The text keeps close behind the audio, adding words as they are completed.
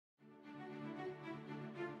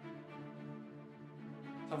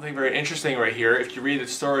Something very interesting right here, if you read the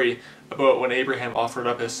story about when Abraham offered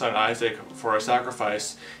up his son Isaac for a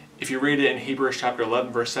sacrifice, if you read it in Hebrews chapter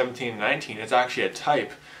 11 verse 17 and 19, it's actually a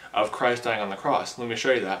type of Christ dying on the cross. Let me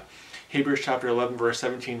show you that. Hebrews chapter 11 verse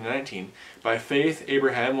 17 and 19. By faith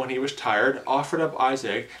Abraham, when he was tired, offered up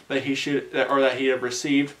Isaac that he had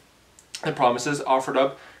received the promises, offered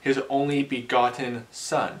up his only begotten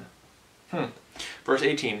son. Verse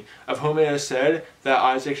 18, of whom it is said that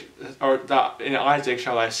in Isaac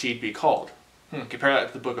shall thy seed be called. Compare that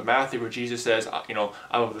to the book of Matthew where Jesus says,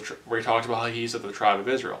 where he talks about how he's of the tribe of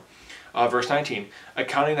Israel. Verse 19,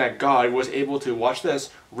 accounting that God was able to, watch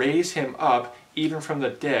this, raise him up even from the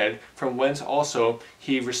dead, from whence also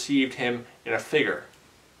he received him in a figure.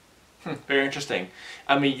 Very interesting.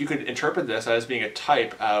 I mean, you could interpret this as being a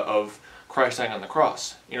type of Christ dying on the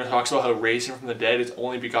cross. It talks about how raising him from the dead, his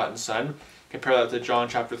only begotten son. Compare that to John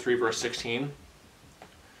chapter 3 verse 16.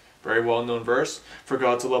 Very well known verse. For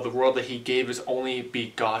God so loved the world that he gave his only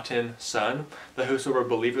begotten son, that whosoever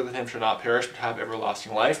believeth in him shall not perish but have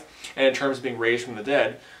everlasting life. And in terms of being raised from the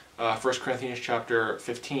dead, 1 Corinthians chapter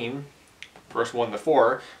 15 verse 1 to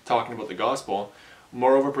 4, talking about the gospel.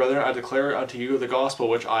 Moreover, brethren, I declare unto you the gospel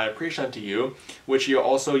which I have preached unto you, which ye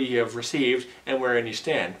also have received, and wherein ye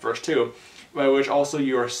stand. Verse 2, by which also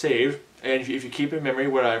you are saved, and if you keep in memory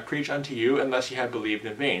what I have preached unto you, unless ye have believed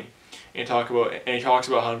in vain. And he talks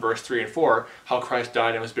about how in verse 3 and 4, how Christ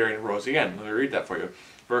died and was buried and rose again. Let me read that for you.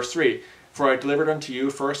 Verse 3, for I delivered unto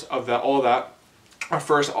you first of all that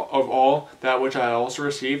which I also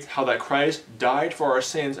received, how that Christ died for our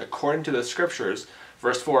sins according to the Scriptures.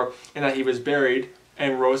 Verse 4, and that he was buried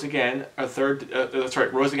and rose again the third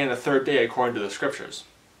day according to the Scriptures.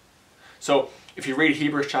 So if you read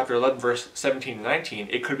Hebrews chapter 11 verse 17 and 19,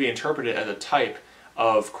 it could be interpreted as a type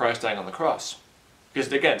of Christ dying on the cross. Because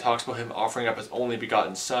again, it talks about him offering up his only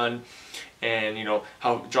begotten son, and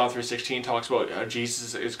how John 3:16 talks about how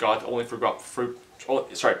Jesus is God's only begotten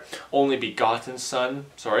son.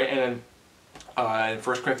 And then in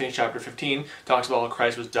 1 Corinthians chapter 15 talks about how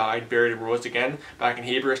Christ was died, buried, and rose again. Back in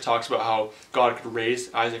Hebrews talks about how God could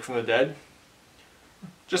raise Isaac from the dead.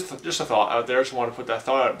 Just a thought out there. Just want to put that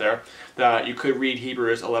thought out there that you could read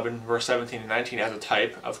Hebrews 11 verse 17 and 19 as a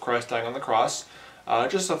type of Christ dying on the cross.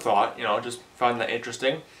 Just a thought. Just found that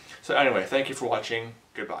interesting. So anyway, thank you for watching.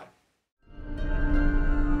 Goodbye.